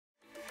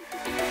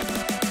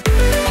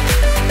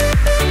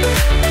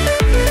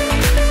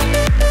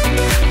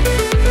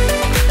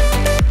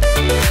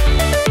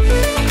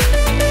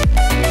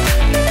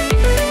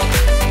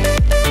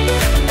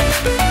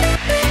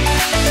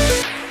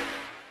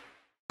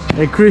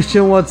Hey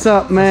Christian, what's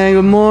up, man?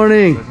 Good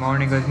morning. Good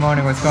morning, good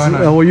morning. What's going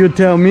on? Well, you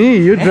tell me.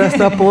 You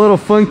dressed up a little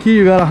funky.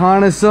 You got a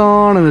harness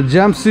on and a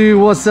jumpsuit.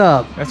 What's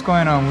up? What's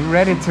going on? We're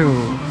ready to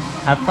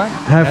have fun.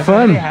 Have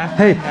fun?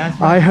 Hey,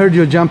 I heard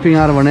you're jumping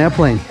out of an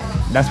airplane.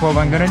 That's what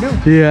I'm gonna do.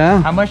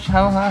 Yeah. How much?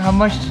 How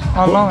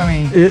long? I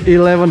mean,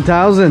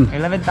 11,000.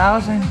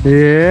 11,000.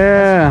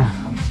 Yeah.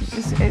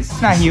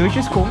 It's not huge.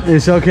 It's cool.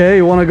 It's okay.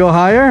 You want to go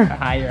higher?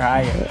 Higher.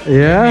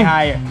 Yeah.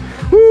 Higher.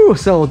 Woo.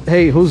 So,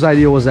 hey, whose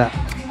idea was that?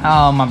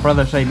 My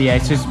brother's idea.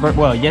 It's his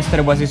well,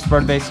 yesterday was his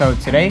birthday, so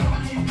today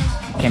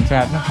came to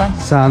have some fun.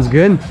 Sounds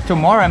good.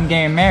 Tomorrow I'm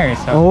getting married.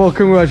 So. Oh, well,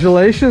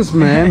 congratulations,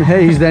 man.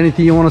 Hey, is there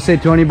anything you want to say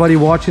to anybody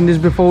watching this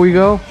before we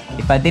go?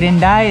 If I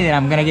didn't die, then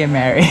I'm gonna get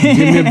married. Give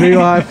me a big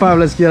high five.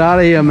 Let's get out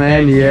of here,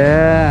 man.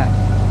 Yeah.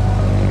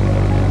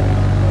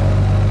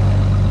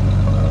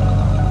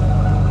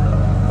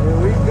 Here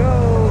we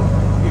go.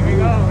 Here we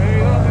go.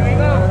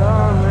 Right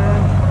on,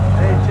 man.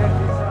 Hey, check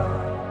this out.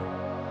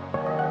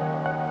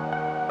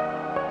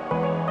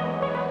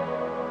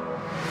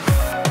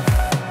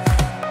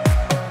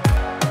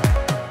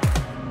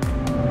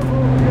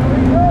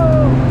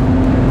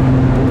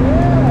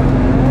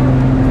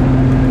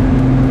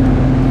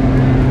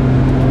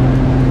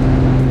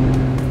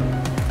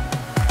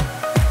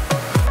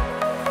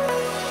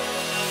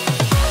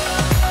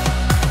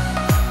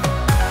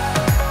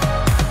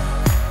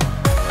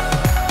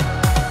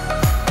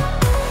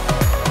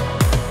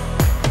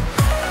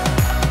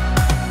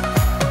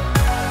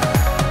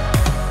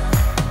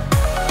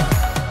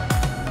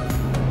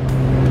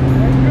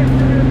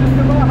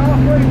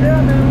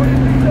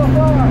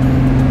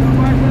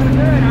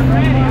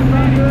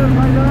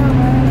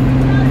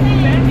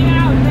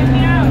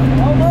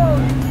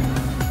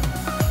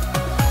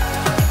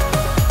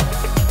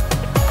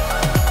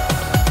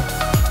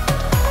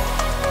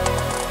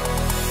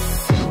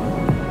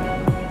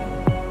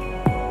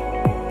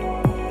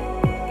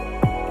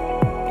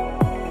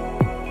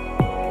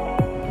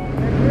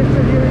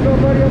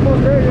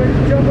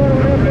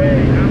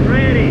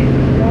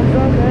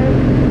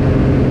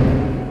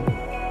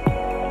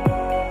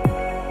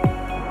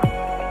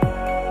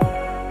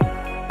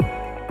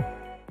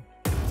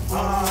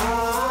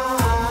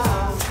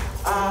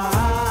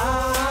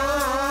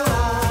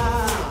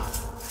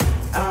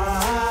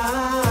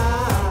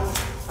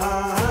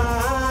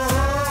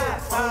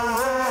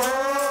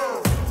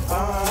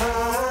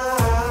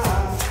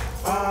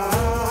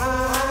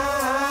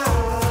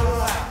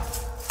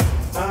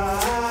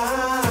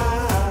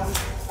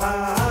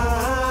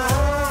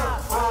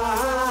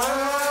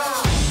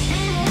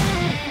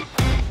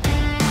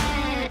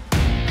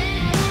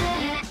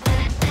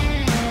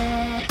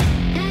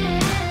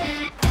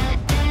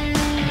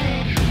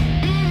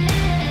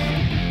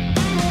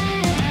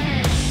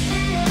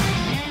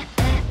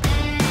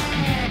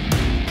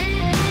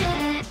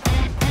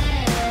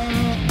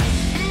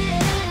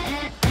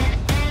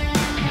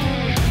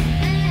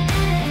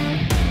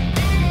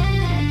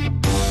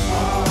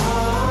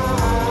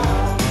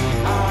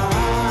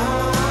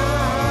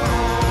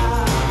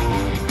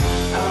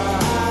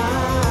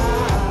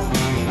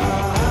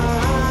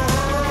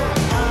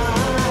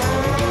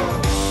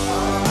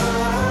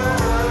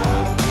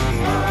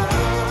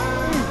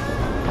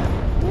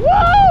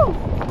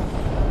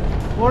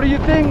 What do you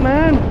think,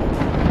 man?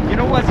 You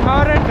know what's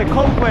harder? The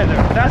cold weather.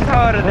 That's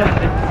harder than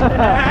this.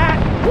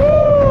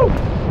 Woo!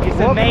 It's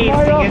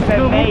amazing. It's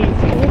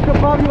amazing. Look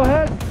above your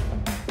head.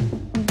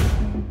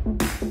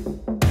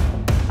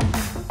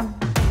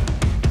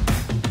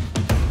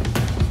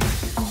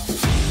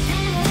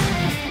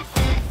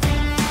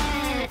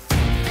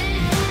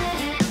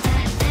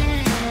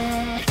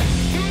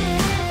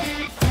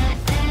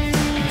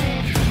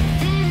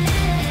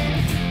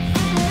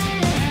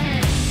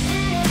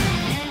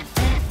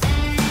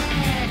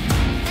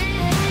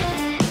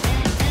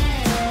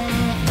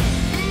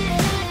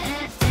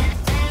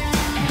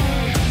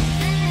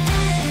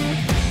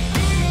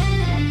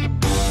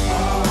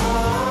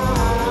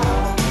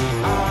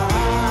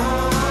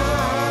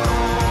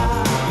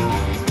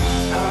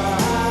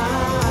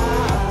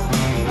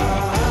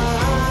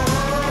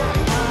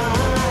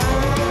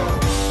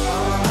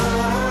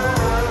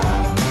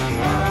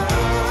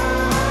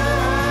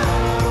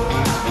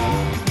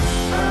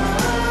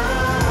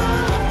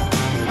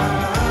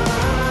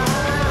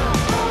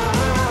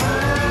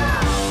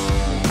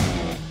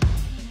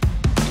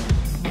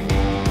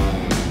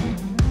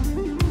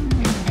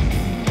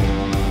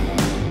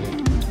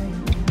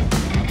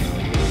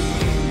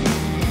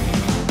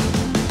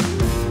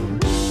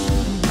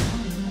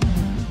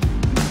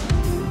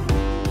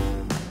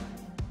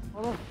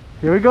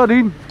 Here we go,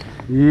 dude.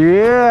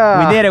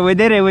 Yeah. We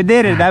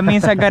did it. That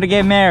means I gotta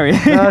get married.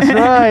 That's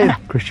right.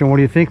 Christian, what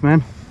do you think,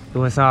 man? It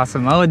was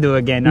awesome. I would do it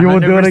again. You will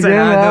do it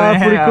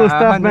again? Pretty cool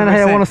stuff, 100%. man.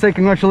 Hey, I want to say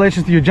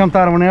congratulations to you. Jumped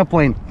out of an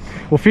airplane.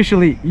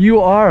 Officially,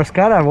 you are a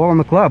skydiver on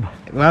the club.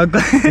 Well,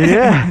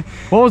 yeah.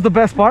 What was the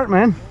best part,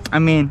 man? I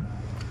mean,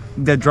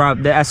 the drop.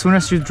 As soon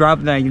as you drop,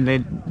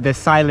 the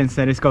silence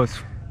that it goes.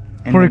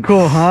 And Pretty then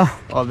cool, huh?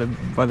 All the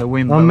for the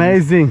wind blowing.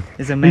 Amazing.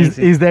 It's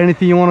amazing. Is there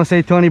anything you want to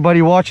say to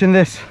anybody watching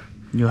this?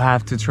 You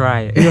have to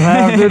try it. You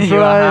have to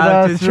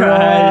try. That's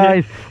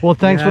right. Well,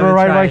 thanks You for the have to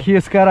ride try right it. here,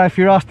 Skydive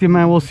Fyrosity,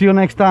 man. We'll see you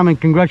next time, and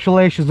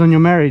congratulations on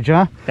your marriage,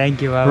 huh?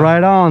 Thank you.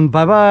 Right on.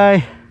 Bye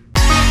bye.